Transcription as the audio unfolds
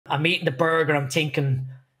I'm eating the burger. I'm thinking,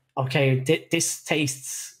 okay, this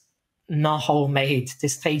tastes not homemade.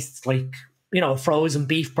 This tastes like, a frozen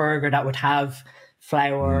beef burger that would have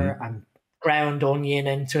flour and ground onion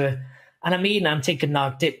into it. And I'm eating, I'm thinking,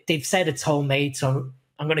 no, they've said it's homemade, so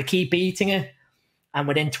I'm going to keep eating it. And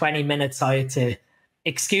within 20 minutes, I had to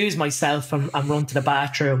excuse myself and run to the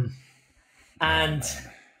bathroom. And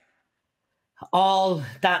all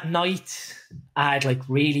that night, I had like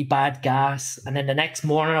really bad gas. And then the next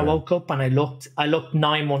morning, I woke up and I looked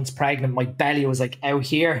 9 months pregnant. My belly was like out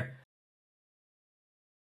here.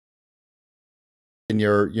 And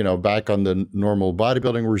you're, back on the normal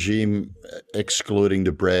bodybuilding regime, excluding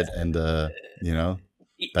the bread and that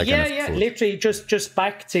kind of food. Literally just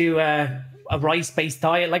back to a rice-based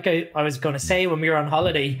diet. Like I was going to say, when we were on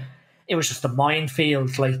holiday, it was just a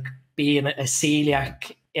minefield, like being a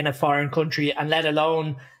celiac in a foreign country, and let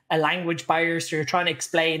alone a language barrier. So you're trying to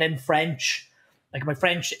explain in French. Like, my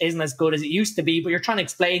French isn't as good as it used to be, but you're trying to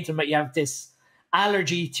explain to them that you have this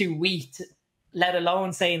allergy to wheat, let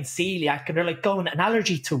alone saying celiac, and they're like, going, an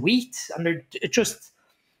allergy to wheat? And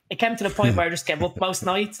it came to the point where I just gave up most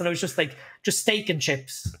nights, and I was just like, just steak and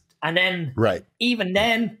chips. And then, even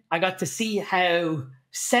then, I got to see how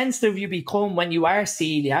sensitive you become when you are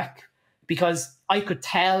celiac, because I could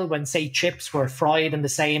tell when, say, chips were fried in the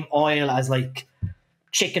same oil as like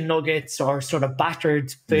chicken nuggets or sort of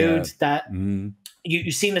battered food, that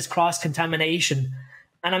you seen this cross-contamination.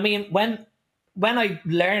 And I mean, when I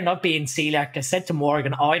learned of being celiac, I said to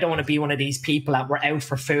Morgan, I don't want to be one of these people that were out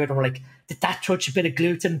for food and were like, did that touch a bit of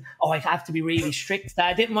gluten? I have to be really strict.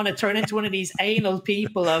 I didn't want to turn into one of these anal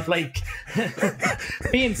people of like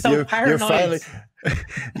being so paranoid.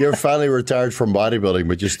 You're finally retired from bodybuilding,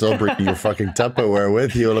 but you're still bringing your fucking Tupperware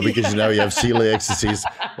with you because you have celiac disease.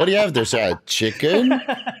 What do you have there, sir? Chicken,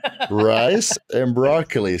 rice, and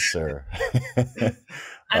broccoli, sir.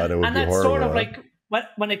 And that's sort of like,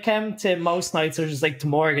 when it came to most nights, I was just like to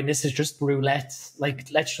Morgan, this is just roulette. Like,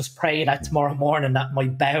 let's just pray that tomorrow morning that my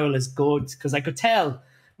bowel is good. Because I could tell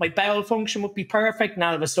my bowel function would be perfect. And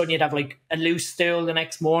all of a sudden you'd have like a loose stool the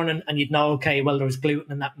next morning, and you'd know, okay, well, there was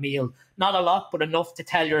gluten in that meal. Not a lot, but enough to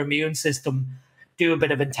tell your immune system do a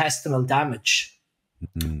bit of intestinal damage.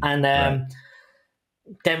 And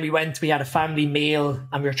then we had a family meal,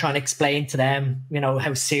 and we were trying to explain to them,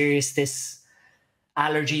 how serious this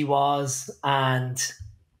allergy was. And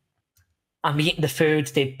I'm eating the food.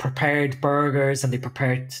 They prepared burgers and they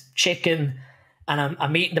prepared chicken, and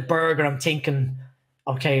I'm eating the burger. I'm thinking,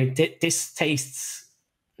 okay, this tastes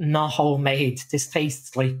not homemade. This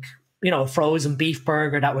tastes like, a frozen beef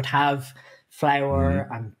burger that would have flour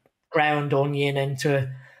and ground onion into it.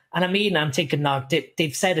 And I'm eating, I'm thinking, no,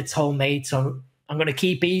 they've said it's homemade, so I'm going to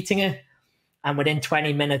keep eating it. And within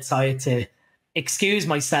 20 minutes, I had to excuse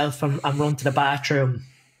myself and run to the bathroom.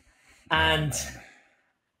 And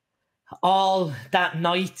all that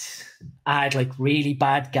night, I had like really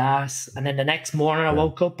bad gas. And then the next morning, I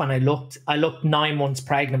woke up and I looked 9 months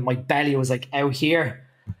pregnant. My belly was like out here.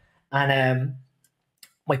 And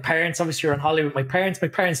my parents, obviously, were on holiday with my parents. My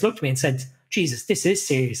parents looked at me and said, Jesus, this is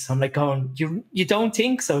serious. I'm like, going, you don't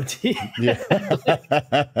think so, do you? Yeah.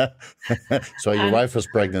 So your wife was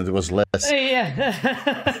pregnant, it was less.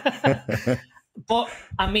 Yeah. But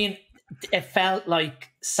I mean, it felt like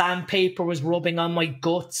sandpaper was rubbing on my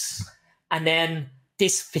guts. And then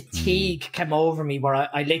this fatigue came over me where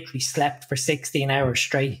I literally slept for 16 hours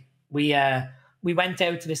straight. We went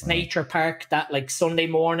out to this nature park that like Sunday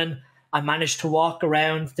morning. I managed to walk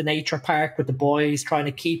around the nature park with the boys, trying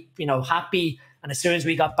to keep, happy. And as soon as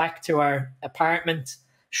we got back to our apartment,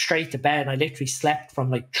 straight to bed. I literally slept from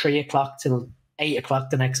like 3 o'clock till 8 o'clock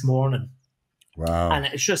the next morning. Wow. And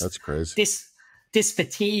it's just, that's crazy. This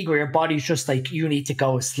fatigue where your body's just like, you need to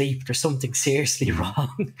go to sleep. There's something seriously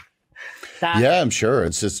wrong. Yeah, I'm sure.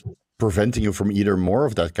 It's just preventing you from either more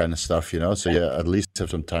of that kind of stuff, So yeah, at least have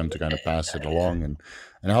some time to kind of pass it along. And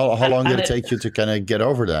how long did it take you to kind of get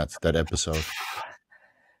over that episode?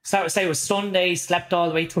 So I would say it was Sunday, slept all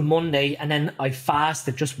the way till Monday, and then I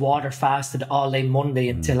fasted, just water fasted all day Monday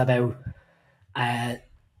until about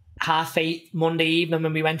 8:30 Monday evening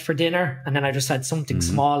when we went for dinner. And then I just had something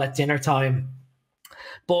small at dinner time.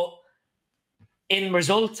 But in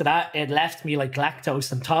result to that, it left me like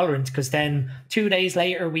lactose intolerant, because then 2 days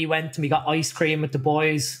later we went and we got ice cream with the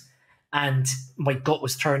boys, and my gut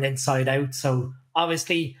was turned inside out. So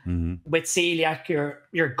obviously with celiac,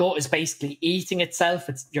 your gut is basically eating itself.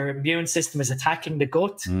 It's your immune system is attacking the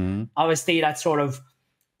gut. Obviously that's sort of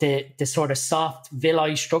the sort of soft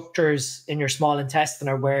villi structures in your small intestine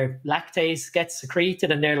are where lactase gets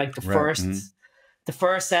secreted, and they're like the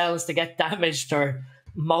first cells to get damaged or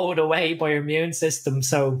mowed away by your immune system.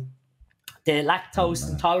 So the lactose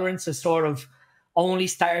intolerance has sort of only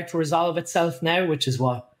started to resolve itself now, which is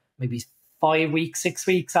what, maybe 5 weeks, 6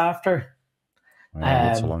 weeks after. Wow,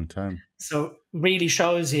 that's a long time. So really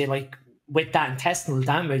shows you, like, with that intestinal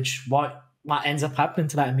damage, what ends up happening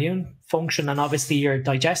to that immune function, and obviously your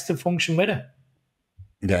digestive function with it.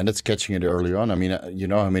 Yeah, and that's catching it early on. I mean, you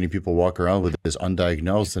know how many people walk around with this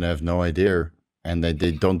undiagnosed and have no idea, and they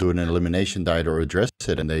don't do an elimination diet or address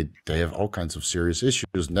it, and they have all kinds of serious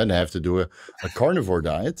issues, and then they have to do a carnivore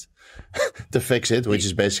diet to fix it, which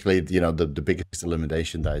is basically, you know, the biggest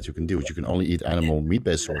elimination diet you can do, which you can only eat animal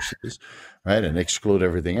meat-based sources, right, and exclude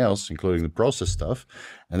everything else, including the processed stuff,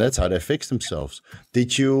 and that's how they fix themselves.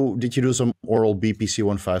 Did you do some oral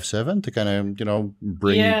BPC-157 to kind of, you know,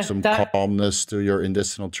 bring some calmness to your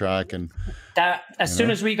intestinal tract? And that, as soon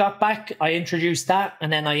as we got back, I introduced that,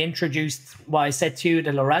 and then I introduced what I said to you,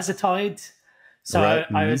 the Larazotide. So right.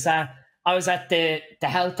 I was at the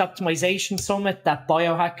Health Optimization Summit, that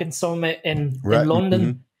biohacking summit in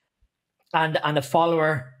London, and a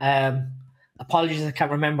follower, apologies, I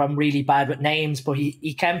can't remember, I'm really bad with names, but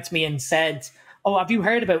he came to me and said, "Oh, have you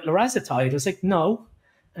heard about Larazotide?" I was like, "No."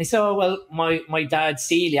 And he said, "Oh, well, my dad's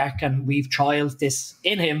celiac and we've trialed this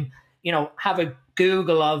in him. You know, have a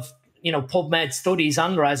Google of, you know, PubMed studies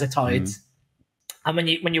on Larazotide." And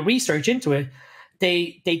when you research into it,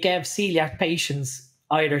 they gave celiac patients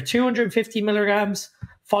either 250 milligrams,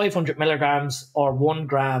 500 milligrams, or 1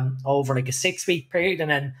 gram over like a 6-week period,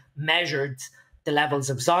 and then measured the levels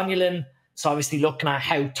of zonulin. So obviously looking at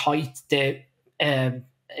how tight the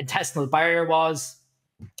intestinal barrier was,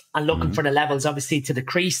 and looking for the levels obviously to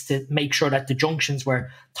decrease to make sure that the junctions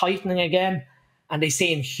were tightening again. And they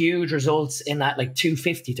seen huge results in that like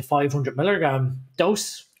 250 to 500 milligram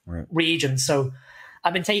dose region. So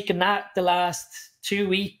I've been taking that the last 2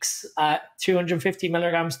 weeks at 250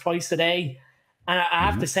 milligrams twice a day. And I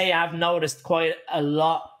have to say, I've noticed quite a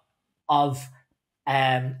lot of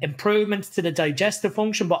improvements to the digestive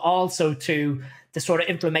function, but also to the sort of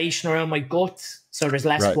inflammation around my gut. So there's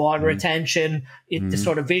less water retention. The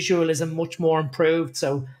sort of visualism much more improved.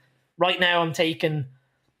 So right now I'm taking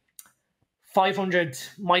 500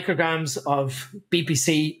 micrograms of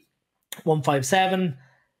BPC-157,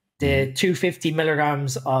 the 250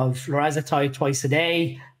 milligrams of Larazotide twice a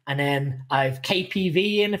day, and then I've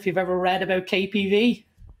KPV in, if you've ever read about KPV.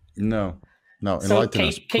 No, enlighten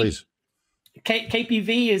us, please.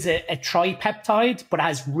 KPV is a tripeptide, but it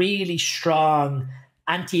has really strong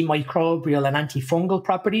antimicrobial and antifungal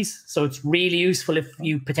properties. So it's really useful if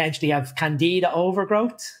you potentially have candida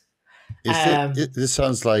overgrowth. This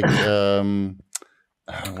sounds like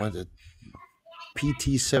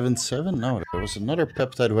PT-77? No, there was another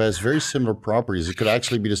peptide who has very similar properties. It could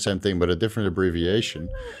actually be the same thing, but a different abbreviation.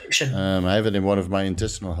 I have it in one of my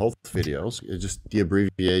intestinal health videos. It's just the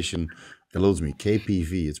abbreviation eludes me.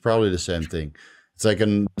 KPV. It's probably the same thing. It's like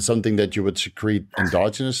something that you would secrete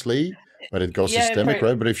endogenously, but it goes systemic,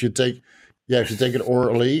 right? But if you take it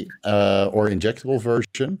orally or injectable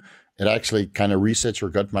version, it actually kind of resets your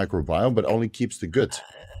gut microbiome, but only keeps the gut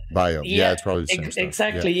biome. Yeah, it's probably the same stuff.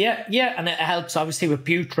 Exactly. Yeah, and it helps obviously with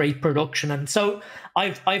butyrate production, and so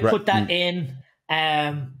I've put that in.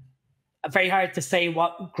 Very hard to say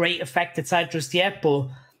what great effect it's had just yet, but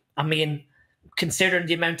I mean, considering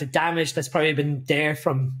the amount of damage that's probably been there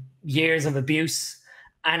from years of abuse,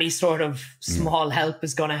 any sort of small help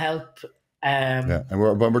is going to help. And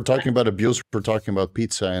when we're talking about abuse, we're talking about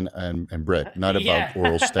pizza and bread, not about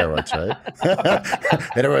oral steroids, right?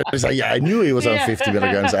 And everybody's like, I knew he was on 50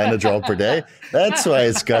 milligrams Anadrol per day. That's why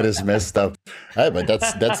his gut is messed up. But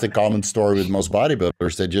that's the common story with most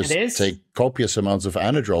bodybuilders. They just take copious amounts of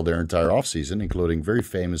Anadrol their entire off season, including very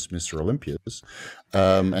famous Mr. Olympias,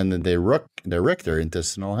 and then they wreck their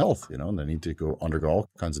intestinal health. You know, and they need to undergo all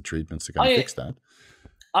kinds of treatments to kind of fix that.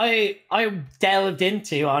 I delved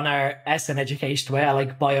into, on our SN education way, I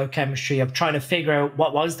like biochemistry, of trying to figure out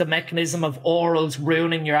what was the mechanism of orals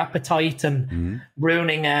ruining your appetite and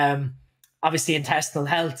ruining obviously intestinal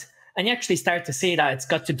health. And you actually start to see that it's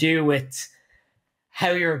got to do with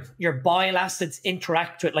how your bile acids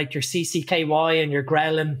interact with like your CCKY and your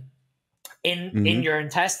ghrelin in your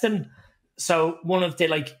intestine. So one of the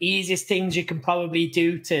like easiest things you can probably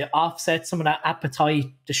do to offset some of that appetite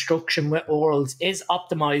destruction with orals is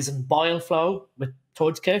optimizing bile flow with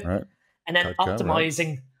TUDCA, and then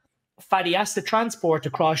optimizing fatty acid transport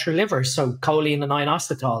across your liver. So choline and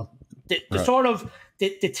inositol. The sort of the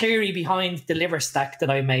theory behind the liver stack that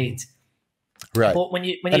I made Right. But when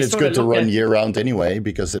you And it's good to run at, year round anyway,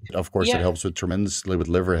 because it helps with tremendously with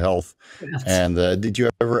liver health. And did you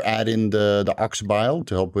ever add in the ox bile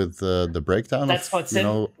to help with the breakdown that's of, what's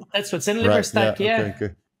in liver right? stack. Yeah.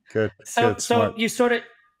 Okay. Good. So Smart. you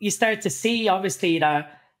start to see obviously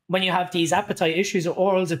that when you have these appetite issues or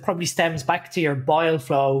orals, it probably stems back to your bile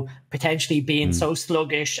flow potentially being so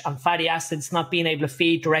sluggish and fatty acids not being able to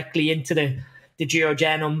feed directly into the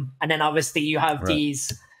duodenum. And then obviously you have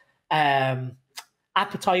these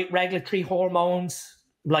appetite regulatory hormones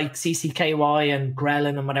like CCKY and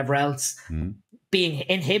ghrelin and whatever else being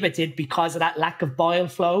inhibited because of that lack of bile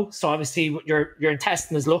flow. So obviously your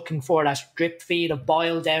intestine is looking for that drip feed of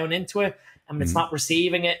bile down into it. And when it's not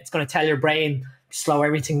receiving it, it's going to tell your brain to slow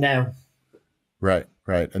everything down. Right.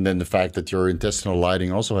 And then the fact that your intestinal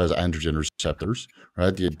lining also has androgen receptors,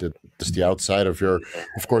 right? That's the outside of your,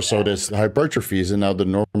 of course, so this hypertrophy and now the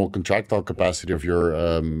normal contractile capacity of your,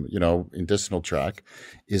 intestinal tract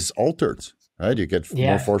is altered, right? You get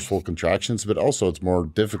more forceful contractions, but also it's more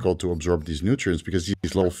difficult to absorb these nutrients because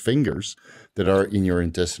these little fingers that are in your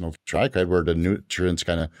intestinal tract, right, where the nutrients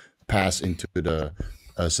kind of pass into the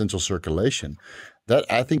central circulation, that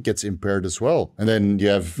I think gets impaired as well. And then you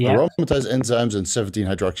have aromatase enzymes and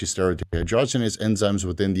 17-hydroxysteroid dehydrogenase enzymes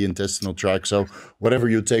within the intestinal tract. So whatever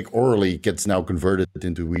you take orally gets now converted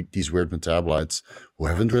into these weird metabolites who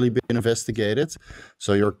haven't really been investigated.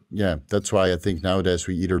 So that's why I think nowadays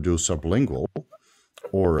we either do sublingual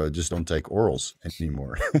or just don't take orals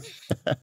anymore.